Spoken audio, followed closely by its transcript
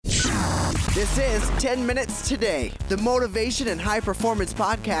This is 10 Minutes Today, the motivation and high performance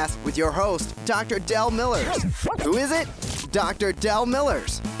podcast with your host, Dr. Del Millers. Who is it? Dr. Del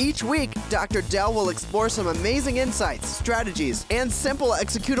Millers. Each week, Dr. Del will explore some amazing insights, strategies, and simple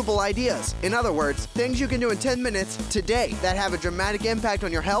executable ideas. In other words, things you can do in 10 minutes today that have a dramatic impact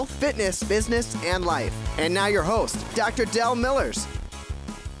on your health, fitness, business, and life. And now your host, Dr. Del Millers.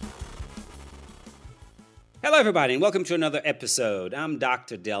 Hello, everybody, and welcome to another episode. I'm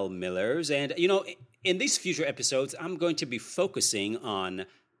Dr. Del Millers, and in these future episodes, I'm going to be focusing on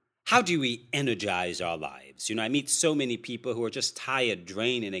how do we energize our lives. I meet so many people who are just tired,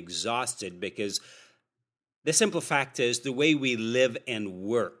 drained, and exhausted because the simple fact is the way we live and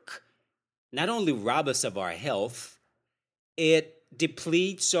work not only rob us of our health, it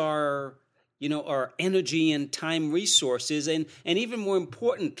depletes our energy and time resources, and even more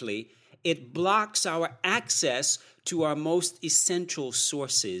importantly, it blocks our access to our most essential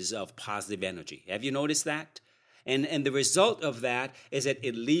sources of positive energy. Have you noticed that? And the result of that is that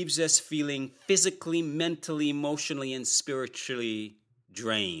it leaves us feeling physically, mentally, emotionally, and spiritually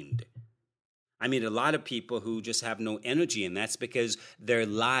drained. I meet a lot of people who just have no energy, and that's because their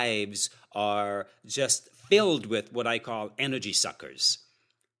lives are just filled with what I call energy suckers.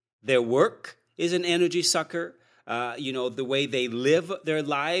 Their work is an energy sucker. The way they live their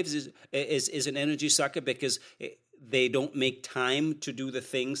lives is an energy sucker because they don't make time to do the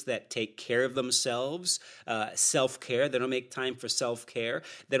things that take care of themselves, self-care. They don't make time for self-care.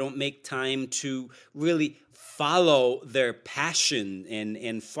 They don't make time to really follow their passion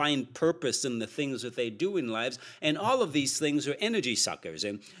and find purpose in the things that they do in lives. And all of these things are energy suckers.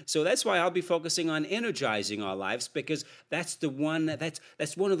 And so that's why I'll be focusing on energizing our lives, because that's one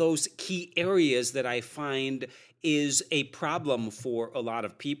of those key areas that I find is a problem for a lot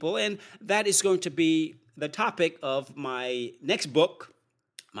of people. And that is going to be the topic of my next book,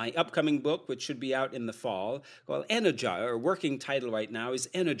 my upcoming book, which should be out in the fall, called Energize. Our working title right now is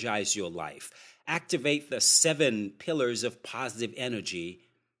Energize Your Life. Activate the 7 pillars of positive energy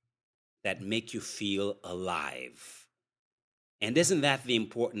that make you feel alive. And isn't that the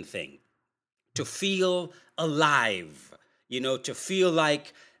important thing? To feel alive, to feel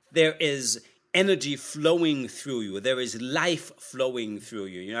like there is energy flowing through you. There is life flowing through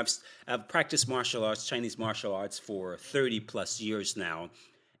you. I've practiced martial arts, Chinese martial arts, for 30 plus years now.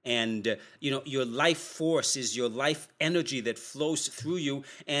 And, your life force is your life energy that flows through you.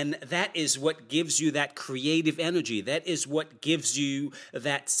 And that is what gives you that creative energy. That is what gives you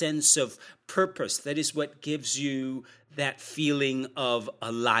that sense of purpose. That is what gives you that feeling of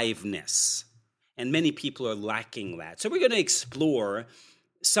aliveness. And many people are lacking that. So we're going to explore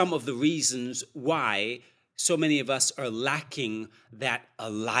some of the reasons why so many of us are lacking that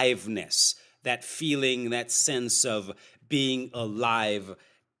aliveness, that feeling, that sense of being alive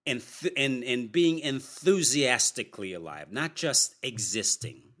and being enthusiastically alive, not just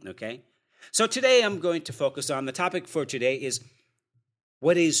existing, okay? So today I'm going to focus on, the topic for today is,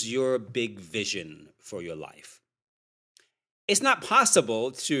 what is your big vision for your life? It's not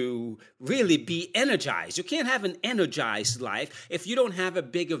possible to really be energized. You can't have an energized life if you don't have a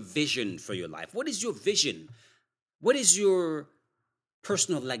bigger vision for your life. What is your vision? What is your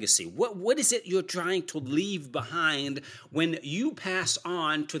personal legacy? What is it you're trying to leave behind when you pass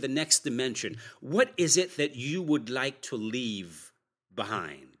on to the next dimension? What is it that you would like to leave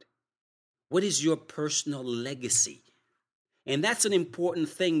behind? What is your personal legacy? And that's an important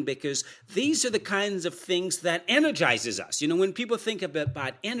thing because these are the kinds of things that energizes us. When people think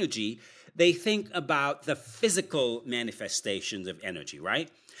about energy, they think about the physical manifestations of energy,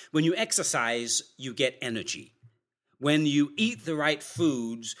 right? When you exercise, you get energy. When you eat the right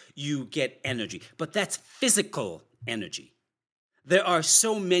foods, you get energy. But that's physical energy. There are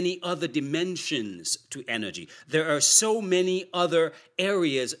so many other dimensions to energy. There are so many other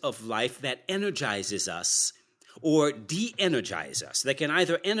areas of life that energizes us or de-energize us. They can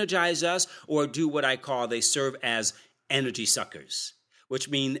either energize us or do what I call, they serve as energy suckers, which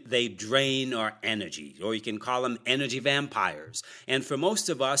mean they drain our energy, or you can call them energy vampires. And for most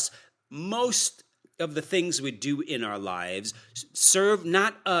of us, most of the things we do in our lives serve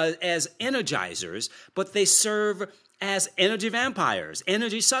not as energizers, but they serve as energy vampires,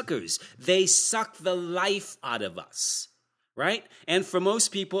 energy suckers. They suck the life out of us, right? And for most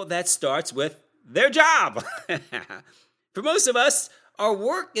people, that starts with their job. For most of us, our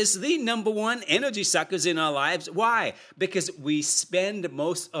work is the number one energy suckers in our lives. Why? Because we spend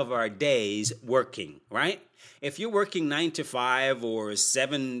most of our days working, right? If you're working 9 to 5 or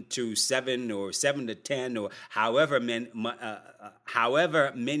 7 to 7 or 7 to 10 or however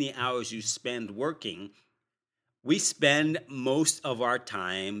many hours you spend working, We spend most of our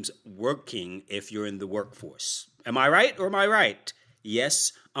times working if you're in the workforce. Am I right or am I right?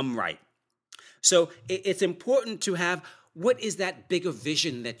 Yes, I'm right. So it's important to have, what is that bigger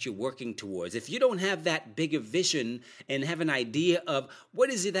vision that you're working towards? If you don't have that bigger vision and have an idea of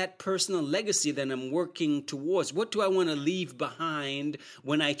what is it, that personal legacy that I'm working towards, what do I want to leave behind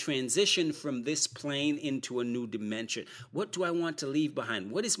when I transition from this plane into a new dimension? What do I want to leave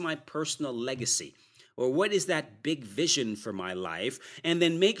behind? What is my personal legacy? Or what is that big vision for my life? And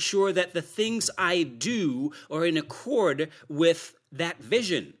then make sure that the things I do are in accord with that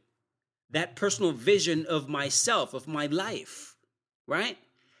vision, that personal vision of myself, of my life, right?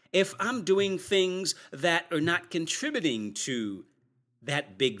 If I'm doing things that are not contributing to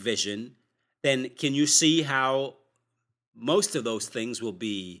that big vision, then can you see how most of those things will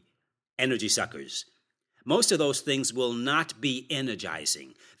be energy suckers? Most of those things will not be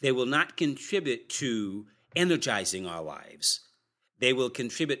energizing. They will not contribute to energizing our lives. They will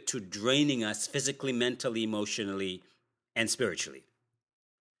contribute to draining us physically, mentally, emotionally, and spiritually.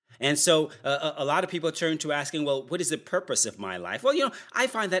 And so a lot of people turn to asking, well, what is the purpose of my life? Well, I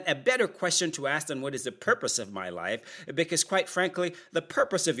find that a better question to ask than what is the purpose of my life, because quite frankly, the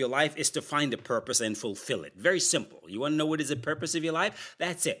purpose of your life is to find a purpose and fulfill it. Very simple. You want to know what is the purpose of your life?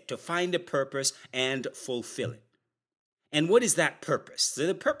 That's it, to find a purpose and fulfill it. And what is that purpose? So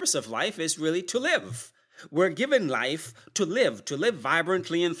the purpose of life is really to live. We're given life to live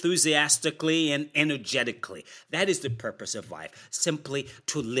vibrantly, enthusiastically, and energetically. That is the purpose of life, simply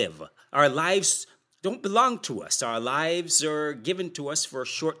to live. Our lives don't belong to us. Our lives are given to us for a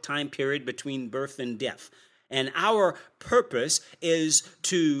short time period between birth and death. And our purpose is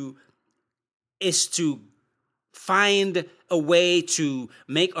to find a way to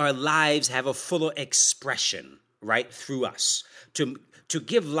make our lives have a fuller expression right through us, to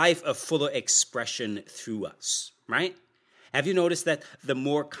give life a fuller expression through us, right? Have you noticed that the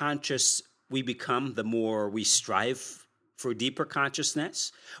more conscious we become, the more we strive for deeper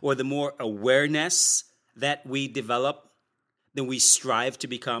consciousness? Or the more awareness that we develop, then we strive to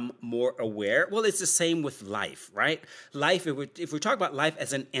become more aware? Well, it's the same with life, right? Life, if we talk about life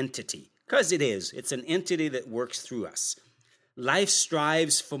as an entity, because it's an entity that works through us. Life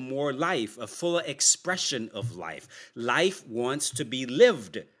strives for more life, a fuller expression of life. Life wants to be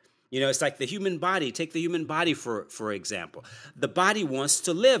lived. It's like the human body. Take the human body, for example. The body wants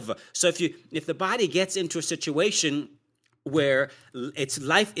to live. So if the body gets into a situation where its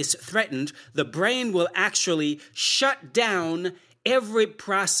life is threatened, the brain will actually shut down every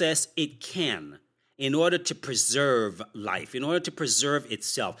process it can in order to preserve life, in order to preserve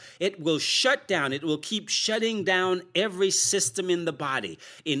itself. It will shut down, it will keep shutting down every system in the body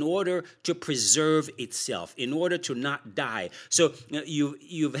in order to preserve itself, in order to not die. So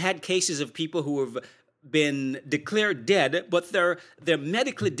you've had cases of people who have been declared dead, but they're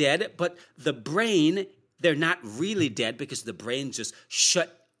medically dead, but the brain, they're not really dead because the brain just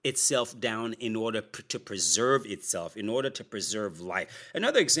shut itself down in order to preserve itself, in order to preserve life.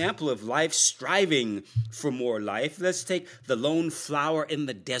 Another example of life striving for more life, let's take the lone flower in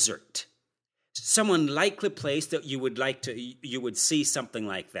the desert. Some unlikely place that you would see something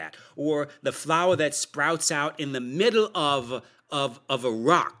like that. Or the flower that sprouts out in the middle of a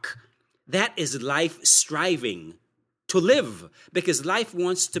rock. That is life striving to live, because life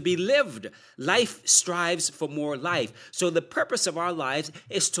wants to be lived. Life strives for more life. So the purpose of our lives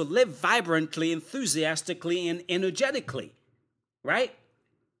is to live vibrantly, enthusiastically, and energetically, right?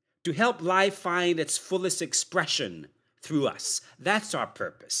 To help life find its fullest expression through us. That's our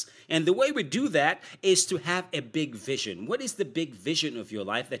purpose. And the way we do that is to have a big vision. What is the big vision of your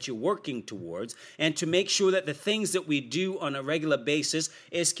life that you're working towards? And to make sure that the things that we do on a regular basis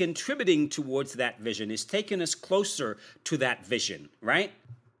is contributing towards that vision, is taking us closer to that vision, right?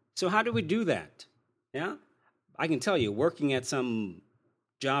 So how do we do that? Yeah? I can tell you, working at some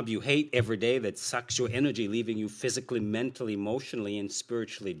job you hate every day that sucks your energy, leaving you physically, mentally, emotionally, and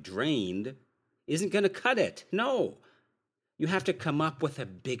spiritually drained, isn't going to cut it. No. You have to come up with a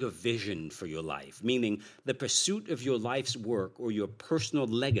bigger vision for your life, meaning the pursuit of your life's work or your personal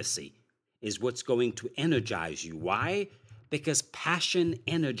legacy is what's going to energize you. Why? Because passion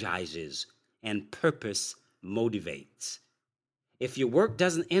energizes and purpose motivates. If your work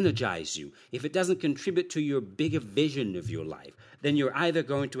doesn't energize you, if it doesn't contribute to your bigger vision of your life, then you're either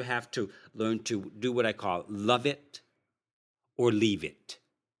going to have to learn to do what I call love it or leave it.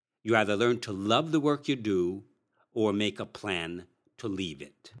 You either learn to love the work you do or make a plan to leave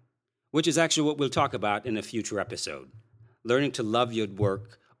it, which is actually what we'll talk about in a future episode. Learning to love your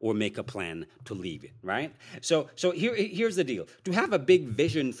work or make a plan to leave it, right? So here's the deal. To have a big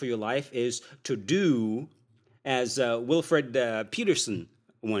vision for your life is to do As Wilfred Peterson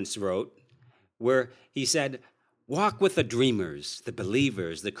once wrote, where he said, "Walk with the dreamers, the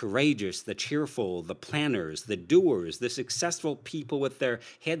believers, the courageous, the cheerful, the planners, the doers, the successful people with their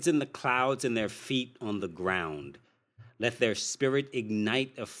heads in the clouds and their feet on the ground. Let their spirit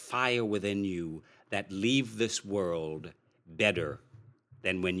ignite a fire within you that leave this world better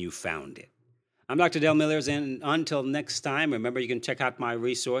than when you found it." I'm Dr. Del Millers, and until next time, remember you can check out my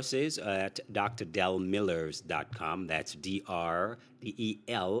resources at drdelmillers.com. That's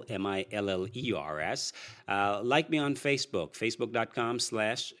DRDELMILLERS. Like me on Facebook,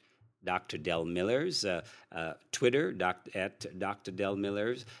 facebook.com/Dr. Del Millers, Twitter at Dr. Del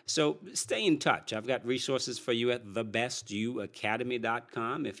Millers. So stay in touch. I've got resources for you at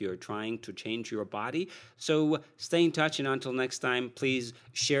thebestyouacademy.com if you're trying to change your body. So stay in touch, and until next time, please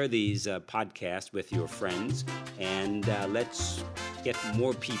share these podcasts with your friends, and let's get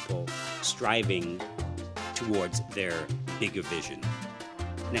more people striving towards their bigger vision.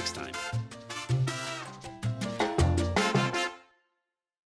 Next time.